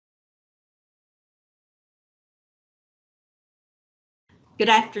Good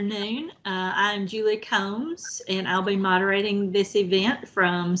afternoon. I'm Julie Combs, and I'll be moderating this event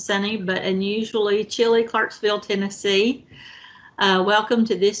from sunny but unusually chilly Clarksville, Tennessee. Welcome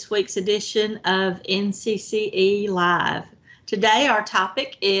to this week's edition of NCCE Live. Today, our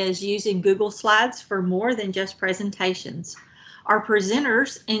topic is using Google Slides for more than just presentations. Our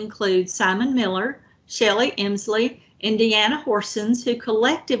presenters include Simon Miller, Shelley Emsley, and Deanna Horsons, who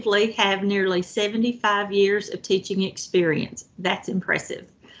collectively have nearly 75 years of teaching experience. That's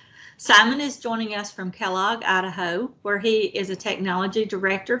impressive. Simon is joining us from Kellogg, Idaho, where he is a technology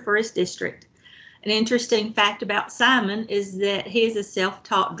director for his district. An interesting fact about Simon is that he is a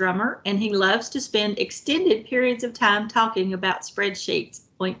self-taught drummer and he loves to spend extended periods of time talking about spreadsheets.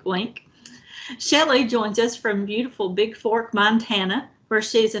 Wink, wink. Shelley joins us from beautiful Big Fork, Montana, where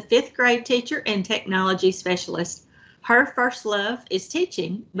she's a fifth grade teacher and technology specialist. Her first love is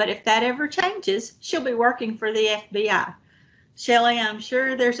teaching, but if that ever changes, she'll be working for the FBI. Shelley, I'm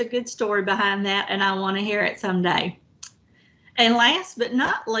sure there's a good story behind that, and I want to hear it someday. And last but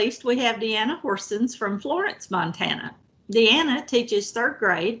not least, we have Deanna Horsons from Florence, Montana. Deanna teaches third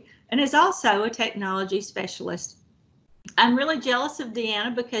grade and is also a technology specialist. I'm really jealous of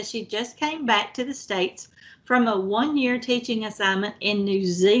Deanna because she just came back to the States from a one-year teaching assignment in New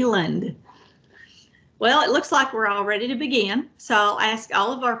Zealand. Well, it looks like we're all ready to begin, so I'll ask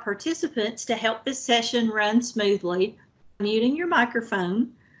all of our participants to help this session run smoothly, muting your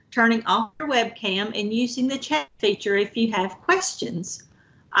microphone, turning off your webcam, and using the chat feature if you have questions.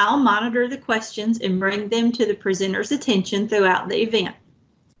 I'll monitor the questions and bring them to the presenter's attention throughout the event.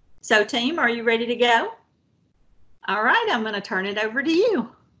 So team, are you ready to go? All right, I'm going to turn it over to you.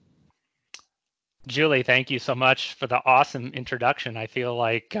 Julie, thank you so much for the awesome introduction. I feel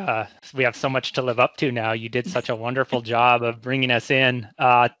like we have so much to live up to now. You did such a wonderful job of bringing us in.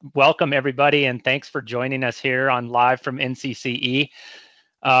 Welcome, everybody, and thanks for joining us here on Live from NCCE.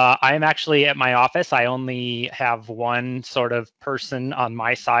 I am actually at my office. I only have one sort of person on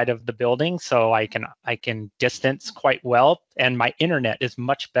my side of the building, so I can distance quite well, and my internet is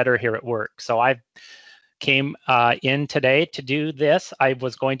much better here at work. So I've came in today to do this. I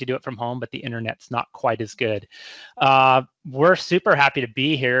was going to do it from home, but the internet's not quite as good. We're super happy to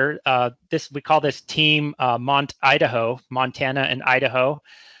be here. We call this team Idaho, Montana and Idaho.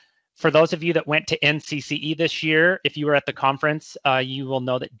 For those of you that went to NCCE this year, if you were at the conference, you will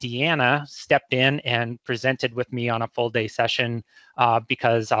know that Deanna stepped in and presented with me on a full day session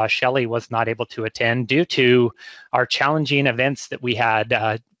because Shelley was not able to attend due to our challenging events that we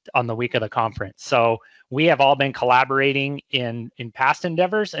had on the week of the conference. So we have all been collaborating in past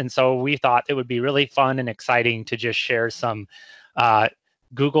endeavors, and so we thought it would be really fun and exciting to just share some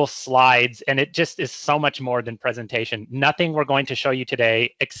Google Slides, and it just is so much more than presentation. Nothing we're going to show you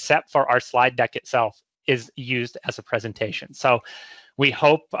today, except for our slide deck itself, is used as a presentation. So we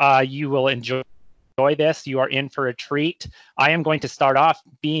hope you will enjoy this. You are in for a treat. I am going to start off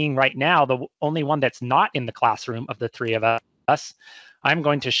being right now the only one that's not in the classroom of the three of us. I'm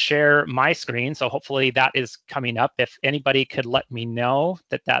going to share my screen, so hopefully that is coming up. If anybody could let me know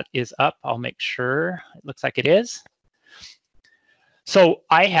that that is up, I'll make sure. It looks like it is. So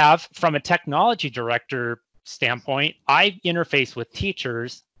I have, from a technology director standpoint, I interface with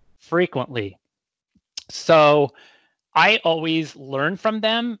teachers frequently. So I always learn from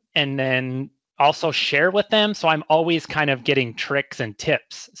them and then also share with them. So I'm always kind of getting tricks and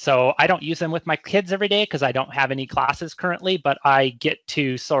tips. So I don't use them with my kids every day because I don't have any classes currently, but I get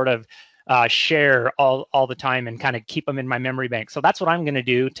to sort of share all the time and kind of keep them in my memory bank. So that's what I'm going to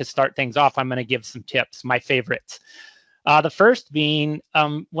do to start things off. I'm going to give some tips, my favorites. The first being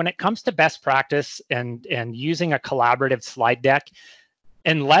when it comes to best practice and using a collaborative slide deck,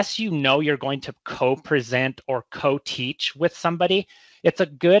 unless you know you're going to co-present or co-teach with somebody, it's a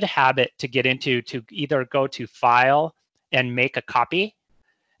good habit to get into to either go to File and make a copy.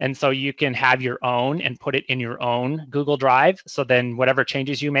 And so you can have your own and put it in your own Google Drive. So then whatever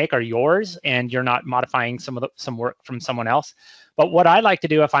changes you make are yours and you're not modifying some work from someone else. But what I like to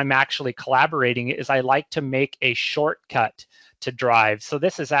do if I'm actually collaborating is I like to make a shortcut to Drive. So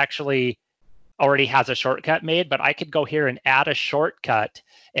this is actually already has a shortcut made, but I could go here and add a shortcut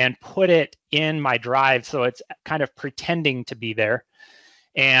and put it in my Drive. So it's kind of pretending to be there.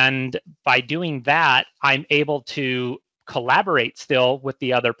 And by doing that, I'm able to collaborate still with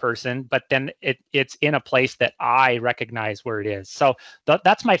the other person, but then it's in a place that I recognize where it is. So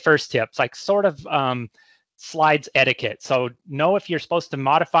that's my first tip. It's like sort of slides etiquette. So know if you're supposed to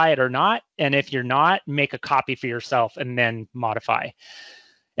modify it or not. And if you're not, make a copy for yourself and then modify.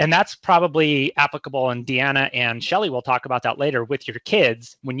 And that's probably applicable, and Deanna and Shelly will talk about that later with your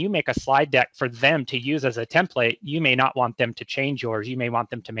kids. When you make a slide deck for them to use as a template, you may not want them to change yours. You may want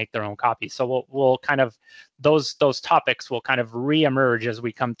them to make their own copy. So we'll kind of, those topics will kind of reemerge as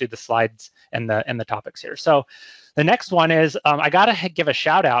we come through the slides and the topics here. So the next one is, I gotta give a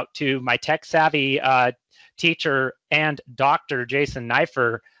shout out to my tech savvy teacher and Dr. Jason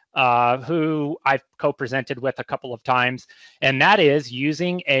Neifer, who I've co-presented with a couple of times, and that is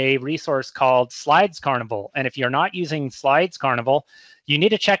using a resource called Slides Carnival. And if you're not using Slides Carnival, you need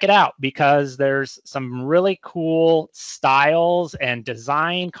to check it out, because there's some really cool styles and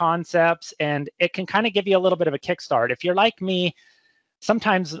design concepts, and it can kind of give you a little bit of a kickstart. If you're like me,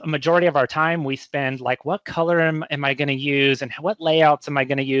 sometimes a majority of our time we spend like, what color am I going to use, and what layouts am I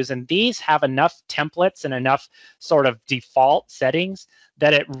going to use? And these have enough templates and enough sort of default settings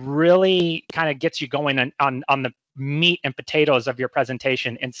that it really kind of gets you going on the meat and potatoes of your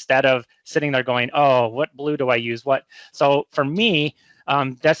presentation, instead of sitting there going, oh, what blue do I use? What? So for me,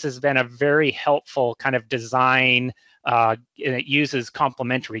 this has been a very helpful kind of design. It uses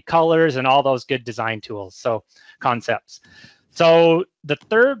complementary colors and all those good design tools, so concepts. So the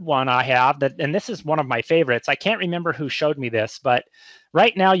third one I have, and this is one of my favorites, I can't remember who showed me this, but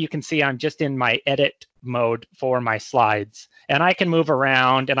right now you can see I'm just in my edit mode for my slides, and I can move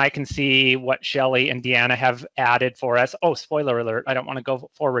around and I can see what Shelly and Deanna have added for us. Oh, spoiler alert, I don't want to go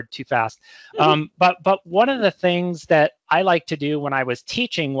forward too fast. But one of the things that I like to do when I was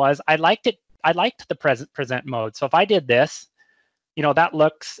teaching was I liked the present mode. So if I did this, you know,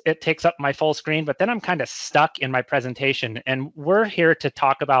 it takes up my full screen, but then I'm kind of stuck in my presentation. And we're here to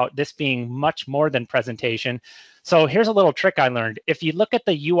talk about this being much more than presentation. So here's a little trick I learned. If you look at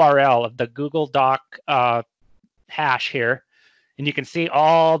the URL of the Google Doc hash here, and you can see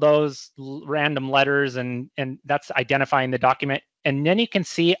all those random letters, and that's identifying the document. And then you can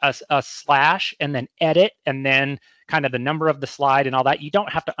see a slash and then edit, and then kind of the number of the slide and all that. You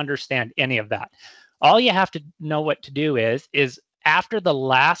don't have to understand any of that. All you have to know what to do is after the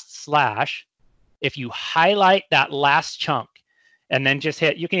last slash, if you highlight that last chunk and then just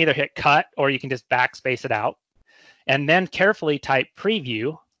you can either hit cut or you can just backspace it out, and then carefully type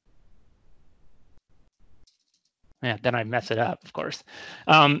preview. Yeah, then I mess it up, of course.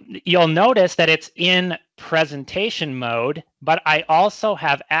 You'll notice that it's in presentation mode, but I also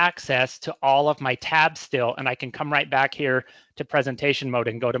have access to all of my tabs still, and I can come right back here to presentation mode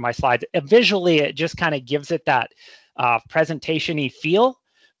and go to my slides. Visually, it just kind of gives it that presentation-y feel,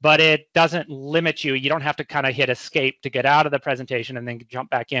 but it doesn't limit you. You don't have to kind of hit escape to get out of the presentation and then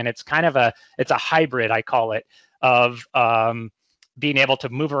jump back in. It's kind of it's a hybrid, I call it, of being able to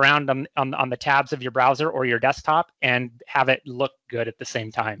move around on the tabs of your browser or your desktop and have it look good at the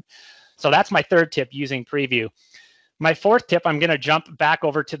same time. So that's my third tip, using preview. My fourth tip, I'm going to jump back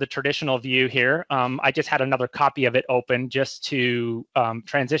over to the traditional view here. I just had another copy of it open just to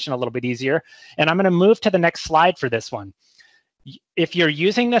transition a little bit easier. And I'm going to move to the next slide for this one. If you're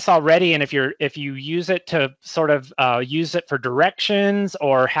using this already, and if you use it to sort of use it for directions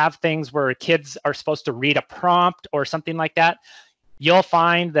or have things where kids are supposed to read a prompt or something like that, you'll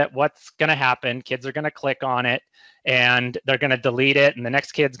find that what's going to happen, kids are going to click on it and they're going to delete it. And the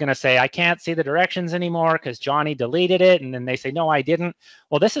next kid's going to say, I can't see the directions anymore because Johnny deleted it. And then they say, no, I didn't.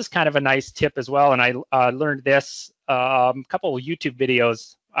 Well, this is kind of a nice tip as well. And I learned this a couple of YouTube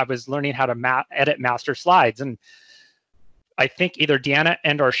videos. I was learning how to edit master slides. And I think either Deanna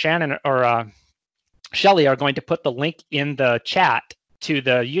and or Shannon or Shelly are going to put the link in the chat to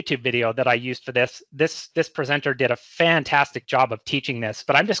the YouTube video that I used for this. This presenter did a fantastic job of teaching this,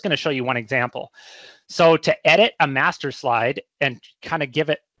 but I'm just going to show you one example. So to edit a master slide and kind of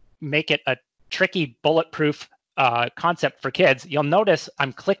make it a tricky bulletproof concept for kids, you'll notice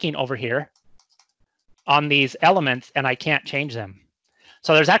I'm clicking over here on these elements and I can't change them.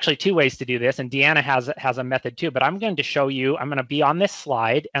 So there's actually two ways to do this, and Deanna has a method too, but I'm going to show you. I'm going to be on this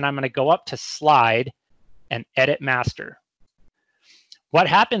slide and I'm going to go up to slide and edit master. What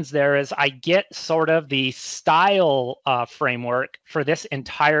happens there is I get sort of the style framework for this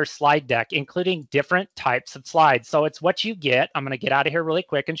entire slide deck, including different types of slides. So it's what you get. I'm going to get out of here really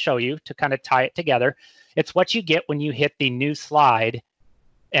quick and show you to kind of tie it together. It's what you get when you hit the new slide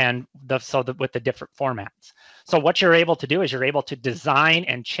and with the different formats. So what you're able to do is you're able to design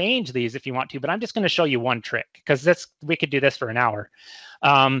and change these if you want to, but I'm just going to show you one trick because we could do this for an hour. So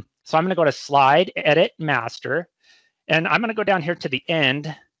I'm going to go to slide, edit, master. And I'm going to go down here to the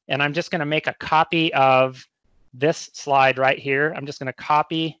end, and I'm just going to make a copy of this slide right here. I'm just going to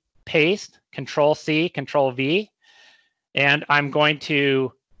copy, paste, Control-C, Control-V, and I'm going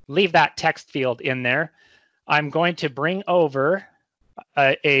to leave that text field in there. I'm going to bring over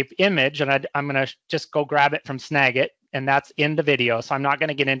a image, and I'm going to just go grab it from Snagit, and that's in the video. So I'm not going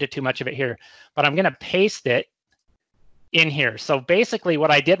to get into too much of it here, but I'm going to paste it in here. So basically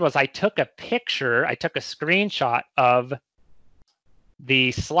what I did was I took a picture, I took a screenshot of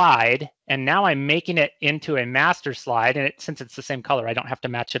the slide, and now I'm making it into a master slide. And since it's the same color, I don't have to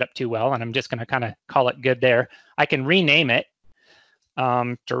match it up too well. And I'm just going to kind of call it good there. I can rename it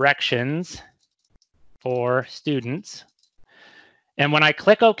directions for students. And when I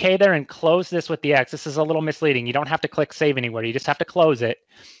click OK there and close this with the X, this is a little misleading. You don't have to click save anywhere. You just have to close it.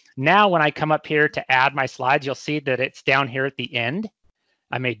 Now, when I come up here to add my slides, you'll see that it's down here at the end.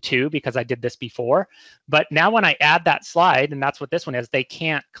 I made 2 because I did this before. But now when I add that slide, and that's what this one is, they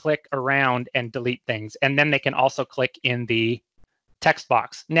can't click around and delete things. And then they can also click in the text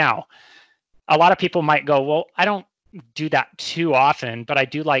box. Now, a lot of people might go, well, I don't do that too often, but I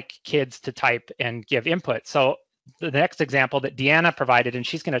do like kids to type and give input. So the next example that Deanna provided, and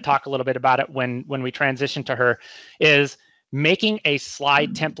she's going to talk a little bit about it when we transition to her, is making a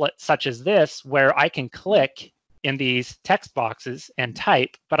slide template such as this, where I can click in these text boxes and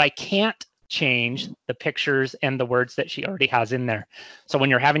type, but I can't change the pictures and the words that she already has in there. So when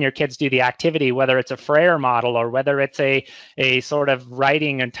you're having your kids do the activity, whether it's a Frere model or whether it's a sort of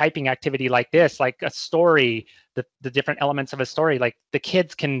writing and typing activity like this, like a story, the different elements of a story, like the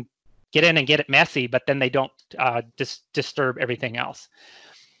kids can get in and get it messy, but then they don't disturb everything else.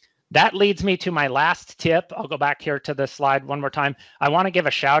 That leads me to my last tip. I'll go back here to the slide one more time. I want to give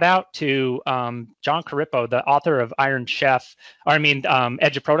a shout out to John Carippo, the author of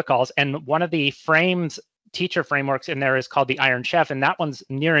Edge of Protocols. And one of the teacher frameworks in there is called the Iron Chef. And that one's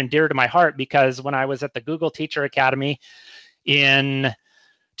near and dear to my heart because when I was at the Google Teacher Academy in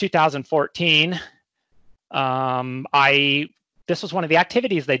 2014, this was one of the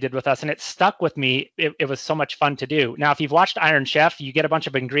activities they did with us, and it stuck with me. It was so much fun to do. Now, if you've watched Iron Chef, you get a bunch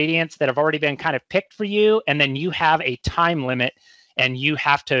of ingredients that have already been kind of picked for you, and then you have a time limit, and you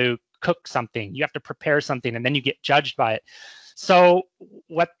have to cook something. You have to prepare something, and then you get judged by it. So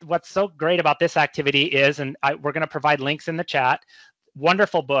what's so great about this activity is, and we're going to provide links in the chat,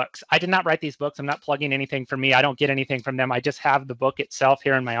 wonderful books. I did not write these books. I'm not plugging anything for me. I don't get anything from them. I just have the book itself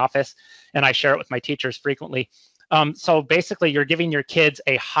here in my office, and I share it with my teachers frequently. So basically, you're giving your kids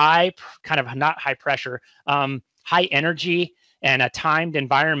a high, kind of not high pressure, high energy and a timed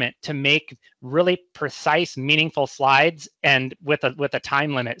environment to make really precise, meaningful slides and with a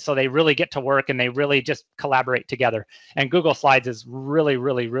time limit. So they really get to work and they really just collaborate together. And Google Slides is really,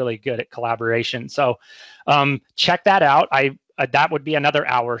 really, really good at collaboration. So check that out. That would be another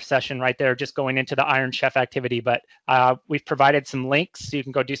hour session right there, just going into the Iron Chef activity. But we've provided some links so you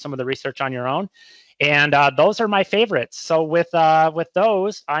can go do some of the research on your own. And those are my favorites. So with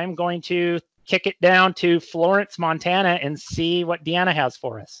those, I'm going to kick it down to Florence, Montana, and see what Deanna has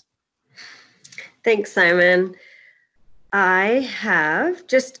for us. Thanks, Simon. I have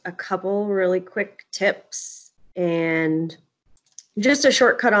just a couple really quick tips and just a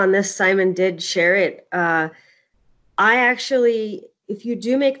shortcut on this. Simon did share it. I actually, if you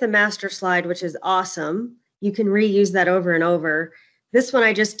do make the master slide, which is awesome, you can reuse that over and over. This one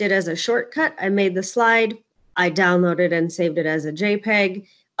I just did as a shortcut. I made the slide, I downloaded and saved it as a JPEG,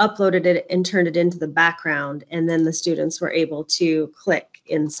 uploaded it and turned it into the background, and then the students were able to click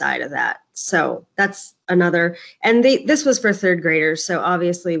inside of that. So that's another, and this was for third graders, so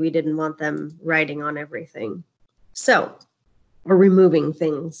obviously we didn't want them writing on everything. So, or removing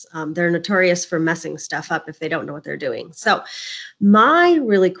things. They're notorious for messing stuff up if they don't know what they're doing. So my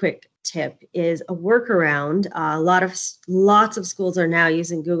really quick tip is a workaround. Lots of schools are now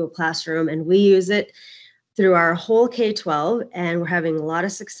using Google Classroom, and we use it through our whole K-12, and we're having a lot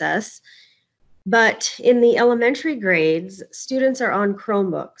of success. But in the elementary grades, students are on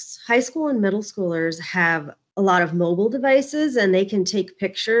Chromebooks. High school and middle schoolers have a lot of mobile devices, and they can take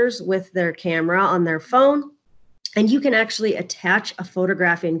pictures with their camera on their phone, and you can actually attach a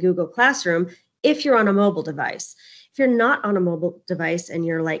photograph in Google Classroom if you're on a mobile device. If you're not on a mobile device and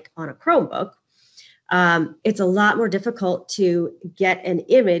you're like on a Chromebook, it's a lot more difficult to get an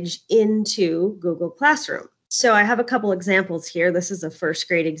image into Google Classroom. So I have a couple examples here. This is a first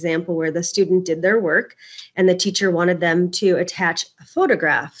grade example where the student did their work and the teacher wanted them to attach a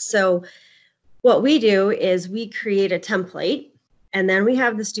photograph. So what we do is we create a template, and then we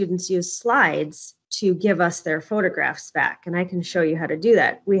have the students use slides to give us their photographs back. And I can show you how to do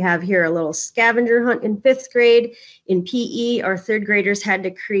that. We have here a little scavenger hunt in 5th grade. In PE, our third graders had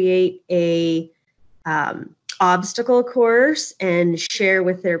to create a obstacle course and share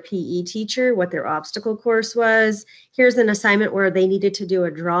with their PE teacher what their obstacle course was. Here's an assignment where they needed to do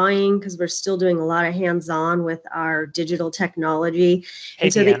a drawing because we're still doing a lot of hands-on with our digital technology. Hey,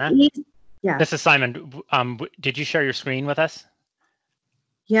 and so Deanna, yeah. This is Simon. Did you share your screen with us?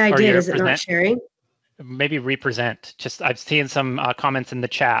 Yeah, I Or did. Is it not sharing? Maybe represent. Just I've seen some comments in the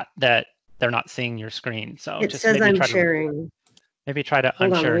chat that they're not seeing your screen. So it just says maybe I'm sharing. Maybe try to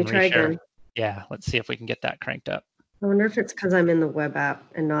Hold on, unshare let me and try reshare. again. Yeah, let's see if we can get that cranked up. I wonder if it's because I'm in the web app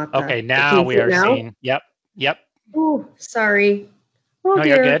and not the. Okay, now we are seeing. Yep. Oh, sorry. Oh, no,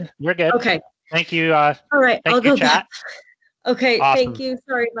 dear. you're good. You're good. Okay. Thank you. All right, I'll go back. Okay, awesome. Thank you.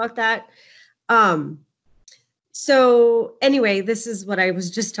 Sorry about that. So anyway, this is what I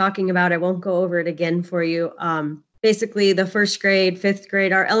was just talking about. I won't go over it again for you. Basically, the first grade, fifth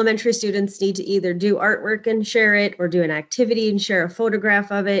grade, our elementary students need to either do artwork and share it or do an activity and share a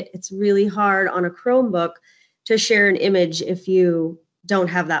photograph of it. It's really hard on a Chromebook to share an image if you don't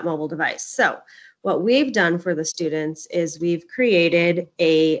have that mobile device. So what we've done for the students is we've created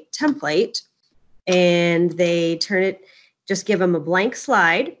a template and they just give them a blank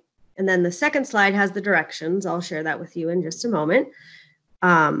slide. And then the second slide has the directions. I'll share that with you in just a moment.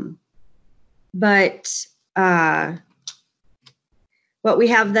 What we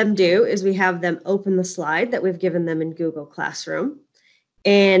have them do is we have them open the slide that we've given them in Google Classroom.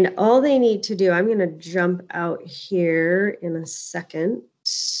 And all they need to do, I'm going to jump out here in a second.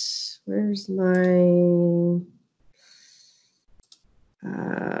 Where's my...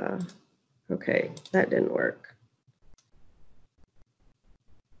 okay, that didn't work.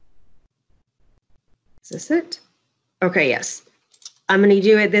 Is this it? Okay, yes. I'm going to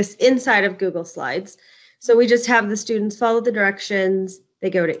do this inside of Google Slides. So we just have the students follow the directions.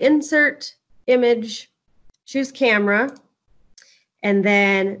 They go to Insert, Image, choose Camera, and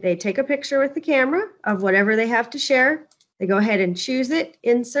then they take a picture with the camera of whatever they have to share. They go ahead and choose it,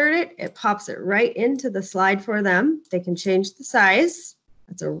 insert it. It pops it right into the slide for them. They can change the size.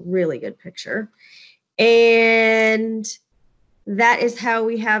 That's a really good picture. And that is how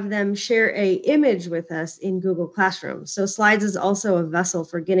we have them share an image with us in Google Classroom. So Slides is also a vessel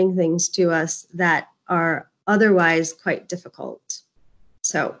for getting things to us that are otherwise quite difficult.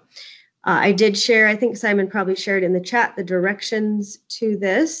 So I did share, I think Simon probably shared in the chat, the directions to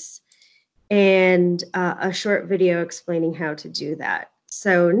this and a short video explaining how to do that.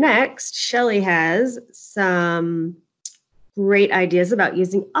 So next, Shelley has some great ideas about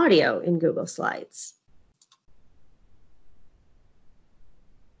using audio in Google Slides.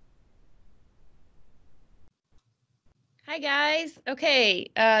 Hi guys.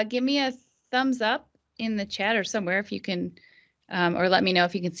 Okay, give me a thumbs up in the chat or somewhere if you can, or let me know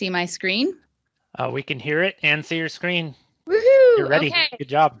if you can see my screen. We can hear it and see your screen. Woohoo! You're ready. Okay. Good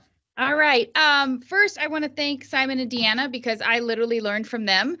job. All right. First, I want to thank Simon and Deanna because I literally learned from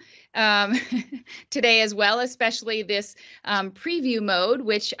them today as well, especially this preview mode,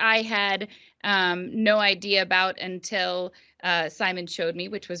 which I had no idea about until Simon showed me,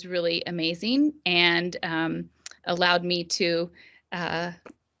 which was really amazing and allowed me to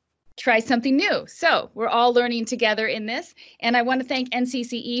try something new. So we're all learning together in this. And I want to thank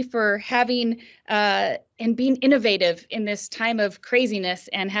NCCE for having and being innovative in this time of craziness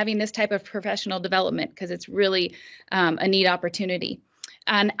and having this type of professional development because it's really a neat opportunity.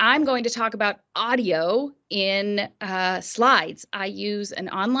 And I'm going to talk about audio in Slides. I use an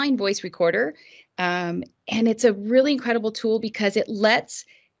online voice recorder and it's a really incredible tool because it lets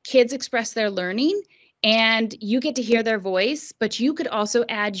kids express their learning and you get to hear their voice, but you could also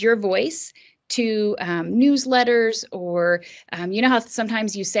add your voice to newsletters or you know how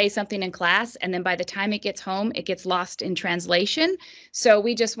sometimes you say something in class and then by the time it gets home, it gets lost in translation. So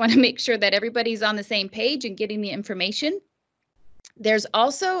we just want to make sure that everybody's on the same page and getting the information. There's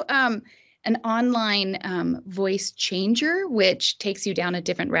also an online voice changer, which takes you down a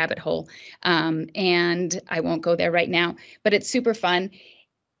different rabbit hole. And I won't go there right now, but it's super fun.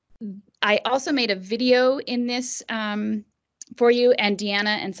 I also made a video in this for you, and Deanna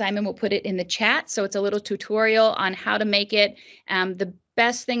and Simon will put it in the chat. So it's a little tutorial on how to make it. The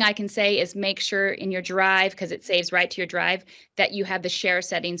best thing I can say is make sure in your drive, because it saves right to your drive, that you have the share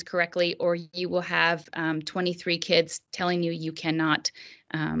settings correctly, or you will have 23 kids telling you you cannot,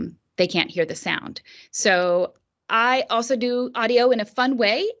 they can't hear the sound. So I also do audio in a fun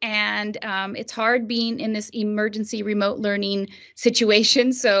way, and it's hard being in this emergency remote learning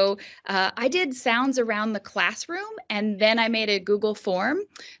situation. So I did sounds around the classroom, and then I made a Google form.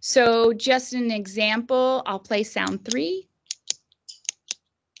 So just an example, I'll play sound 3.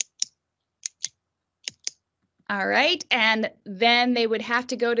 All right, and then they would have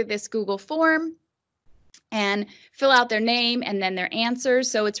to go to this Google form. and fill out their name and then their answers.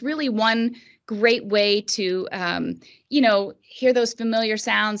 So it's really one great way to, hear those familiar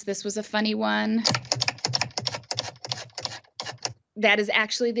sounds. This was a funny one. That is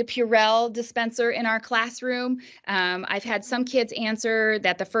actually the Purell dispenser in our classroom. I've had some kids answer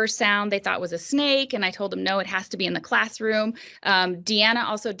that the first sound they thought was a snake, and I told them, no, it has to be in the classroom. Deanna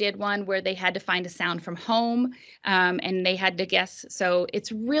also did one where they had to find a sound from home, and they had to guess. So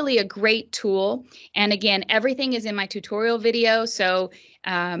it's really a great tool. And again, everything is in my tutorial video, so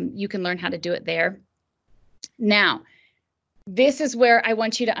you can learn how to do it there. Now, this is where I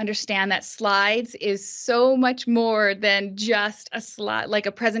want you to understand that slides is so much more than just a slide, like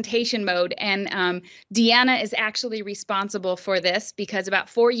a presentation mode. And Deanna is actually responsible for this because about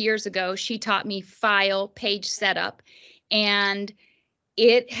 4 years ago, she taught me file page setup, and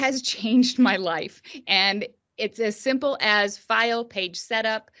it has changed my life. And it's as simple as file page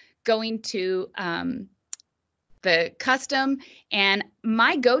setup, going to the custom, and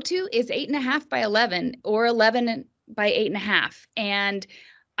my go-to is 8.5 by 11 or 11 by 8.5. And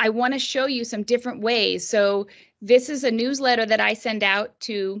I want to show you some different ways. So this is a newsletter that I send out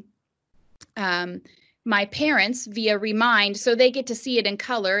to my parents via Remind, so they get to see it in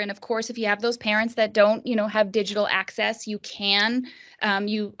color. And of course, if you have those parents that don't, have digital access, you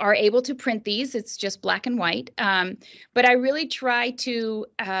are able to print these. It's just black and white. But I really try to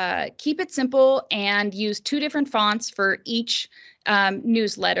keep it simple and use 2 different fonts for each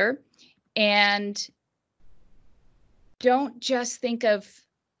newsletter. And don't just think of,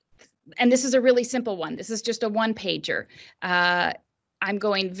 and this is a really simple one. This is just a 1-pager. I'm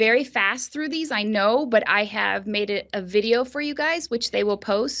going very fast through these, I know, but I have made a video for you guys, which they will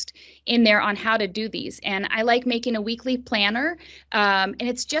post in there on how to do these. And I like making a weekly planner, and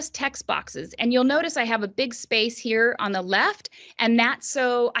it's just text boxes. And you'll notice I have a big space here on the left, and that's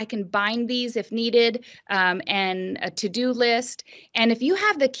so I can bind these if needed, and a to-do list. And if you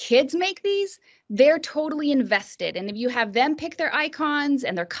have the kids make these, they're totally invested. And if you have them pick their icons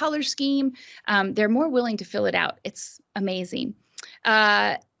and their color scheme, they're more willing to fill it out. It's amazing.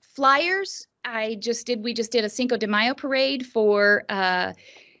 Flyers, we just did a Cinco de Mayo parade for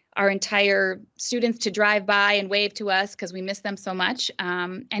our entire students to drive by and wave to us because we miss them so much.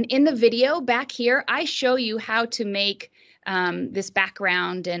 And in the video back here, I show you how to make this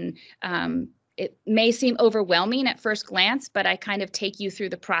background, and it may seem overwhelming at first glance, but I kind of take you through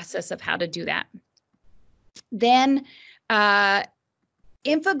the process of how to do that. Then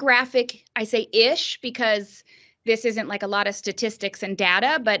infographic, I say ish because this isn't like a lot of statistics and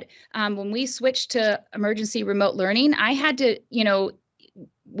data, but when we switched to emergency remote learning, I had to,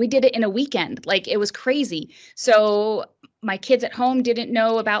 we did it in a weekend. Like, it was crazy. So my kids at home didn't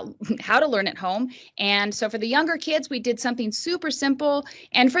know about how to learn at home. And so for the younger kids, we did something super simple.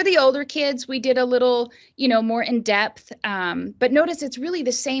 And for the older kids, we did a little, more in depth. But notice it's really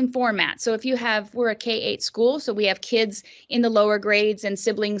the same format. So if we're a K-8 school, so we have kids in the lower grades and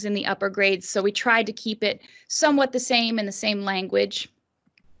siblings in the upper grades. So we tried to keep it somewhat the same in the same language,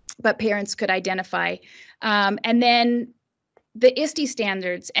 but parents could identify. And then the ISTE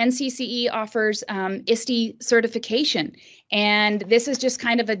standards. NCCE offers ISTE certification, and this is just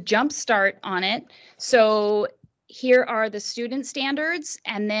kind of a jump start on it. So here are the student standards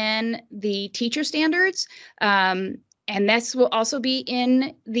and then the teacher standards. And this will also be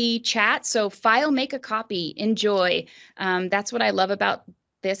in the chat. So file, make a copy, enjoy. That's what I love about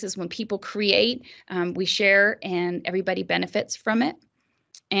this, is when people create, we share and everybody benefits from it.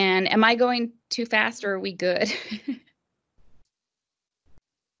 And am I going too fast, or are we good?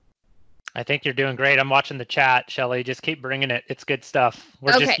 I think you're doing great. I'm watching the chat, Shelly. Just keep bringing it. It's good stuff.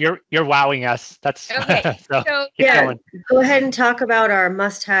 Okay. You're wowing us. That's okay. so yeah. Going. Go ahead and talk about our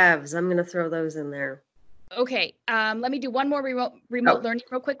must-haves. I'm going to throw those in there. Okay. Let me do one more remote learning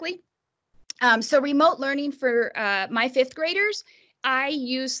real quickly. So remote learning for my 5th graders, I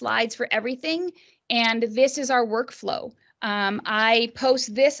use slides for everything, and this is our workflow. I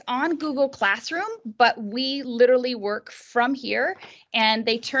post this on Google Classroom, but we literally work from here, and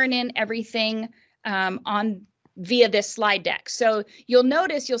they turn in everything via this slide deck. So you'll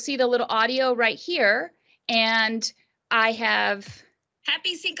see the little audio right here, and I have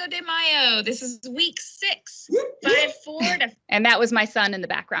Happy Cinco de Mayo. This is week 6. 5-4 to... And that was my son in the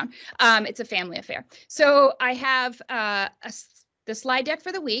background. It's a family affair. So I have the slide deck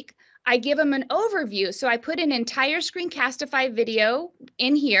for the week. I give them an overview. So I put an entire Screencastify video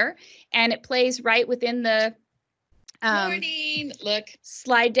in here, and it plays right within the morning. Look,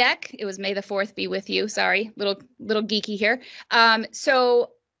 slide deck. It was May the 4th be with you. Sorry, little geeky here.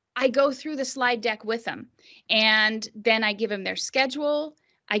 So I go through the slide deck with them, and then I give them their schedule.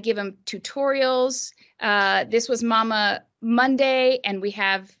 I give them tutorials. This was Mama Monday, and we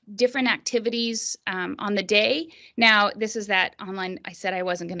have different activities on the day. Now, this is that online. I said I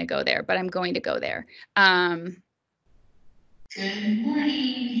wasn't going to go there, but I'm going to go there. Good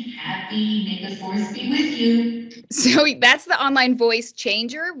morning. Happy, may the force be with you. So that's the online voice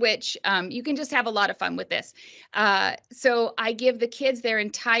changer, which you can just have a lot of fun with this. So I give the kids their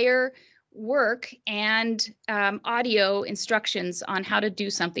entire work and audio instructions on how to do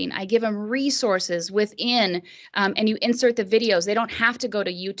something. I give them resources within, and you insert the videos. They don't have to go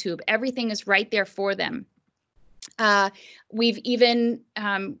to YouTube. Everything is right there for them. We've even,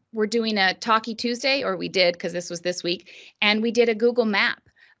 we're doing a Talkie Tuesday, or we did, because this was this week, and we did a Google map.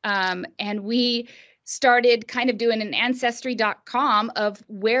 And we started kind of doing an ancestry.com of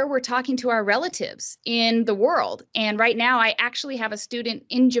where we're talking to our relatives in the world. And right now I actually have a student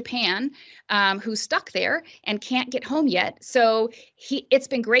in Japan who's stuck there and can't get home yet. So it's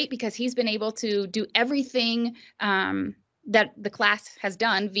been great because he's been able to do everything that the class has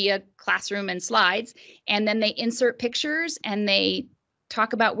done via classroom and slides. And then they insert pictures and they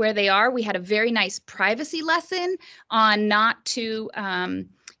talk about where they are. We had a very nice privacy lesson on not to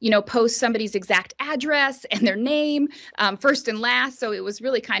post somebody's exact address and their name first and last. So it was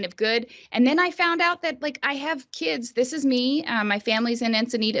really kind of good. And then I found out that, like, I have kids. This is me. My family's in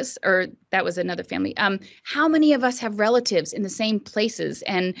Encinitas, or that was another family. How many of us have relatives in the same places?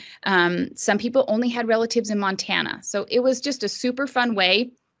 And some people only had relatives in Montana. So it was just a super fun way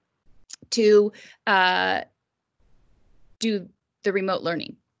to do the remote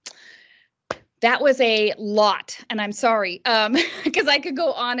learning. That was a lot, and I'm sorry, because I could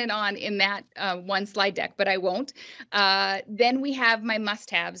go on and on in that one slide deck, but I won't. Then we have my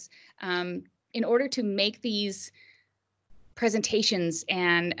must-haves. In order to make these presentations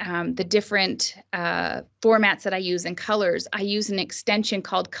and the different formats that I use and colors, I use an extension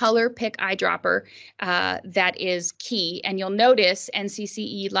called Color Pick Eyedropper that is key. And you'll notice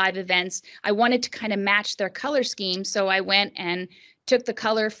NCCE live events, I wanted to kind of match their color scheme, so I went and took the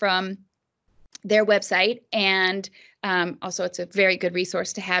color from their website, and also it's a very good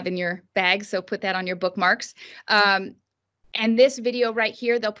resource to have in your bag, so put that on your bookmarks. And this video right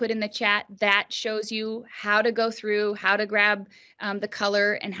here, they'll put in the chat, that shows you how to go through, how to grab the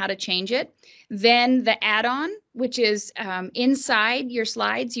color and how to change it. Then the add-on, which is inside your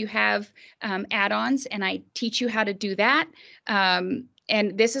slides, you have add-ons, and I teach you how to do that.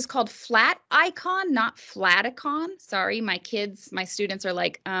 And this is called Flat Icon, not Flaticon. Sorry, my students are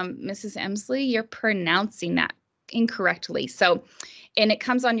like, Mrs. Emsley, you're pronouncing that incorrectly. So, and it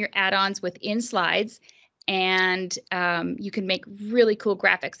comes on your add-ons within slides, and you can make really cool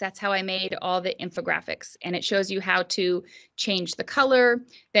graphics. That's how I made all the infographics, and it shows you how to change the color,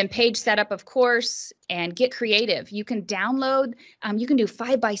 then page setup, of course, and get creative. You can download, you can do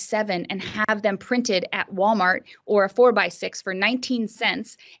 5x7 and have them printed at Walmart, or a 4x6 for 19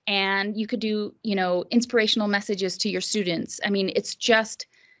 cents. And you could do, inspirational messages to your students. I mean, it's just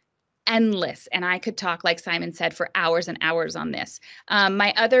endless. And I could talk, like Simon said, for hours and hours on this.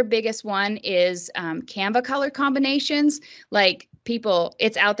 My other biggest one is Canva color combinations. Like, people,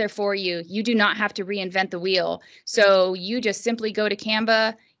 it's out there for you. You do not have to reinvent the wheel. So you just simply go to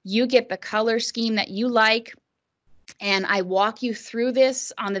Canva, you get the color scheme that you like, and I walk you through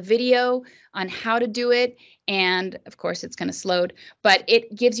this on the video on how to do it. And of course, it's kind of slowed, but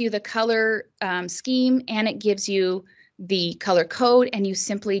it gives you the color scheme, and it gives you the color code, and you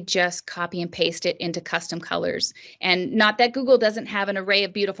simply just copy and paste it into custom colors. And not that Google doesn't have an array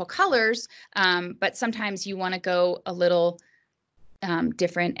of beautiful colors, but sometimes you want to go a little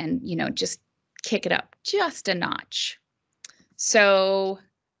different and, just kick it up just a notch. So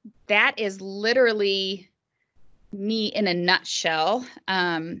that is literally me in a nutshell.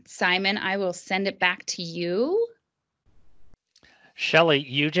 Simon, I will send it back to you. Shelly,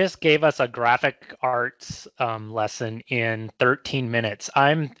 you just gave us a graphic arts lesson in 13 minutes.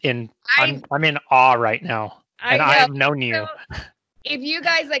 I'm in awe right now, and I've known you. So, if you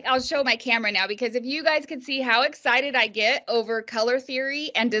guys I'll show my camera now, because if you guys could see how excited I get over color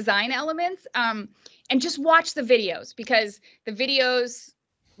theory and design elements, and just watch the videos, because the videos,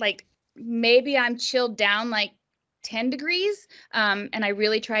 maybe I'm chilled down 10 degrees, and I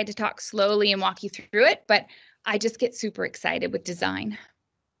really tried to talk slowly and walk you through it, but I just get super excited with design.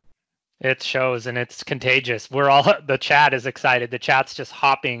 It shows, and it's contagious. The chat is excited. The chat's just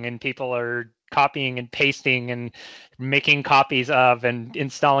hopping, and people are copying and pasting and making copies of and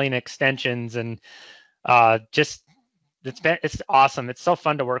installing extensions, and just it's awesome. It's so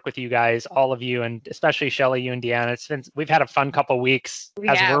fun to work with you guys, all of you, and especially Shelly, you and Deanna. We've had a fun couple weeks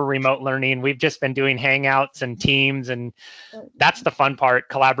as we're remote learning. We've just been doing Hangouts and Teams, and that's the fun part,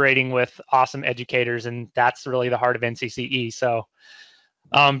 collaborating with awesome educators, and that's really the heart of NCCE. So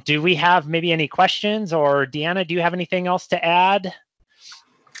do we have maybe any questions, or Deanna, do you have anything else to add?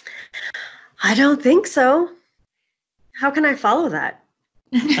 I don't think so. How can I follow that?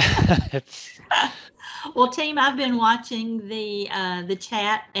 Well, team, I've been watching the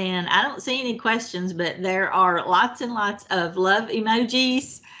chat, and I don't see any questions, but there are lots and lots of love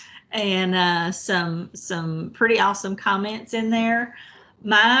emojis and some pretty awesome comments in there.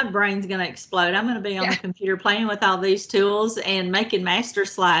 My brain's going to explode. I'm going to be on the computer playing with all these tools and making master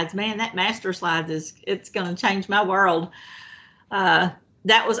slides. Man, that master slides it's going to change my world.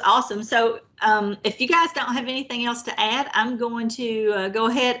 That was awesome. So if you guys don't have anything else to add, I'm going to go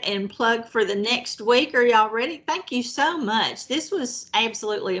ahead and plug for the next week. Are y'all ready? Thank you so much. This was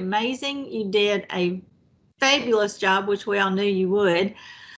absolutely amazing. You did a fabulous job, which we all knew you would.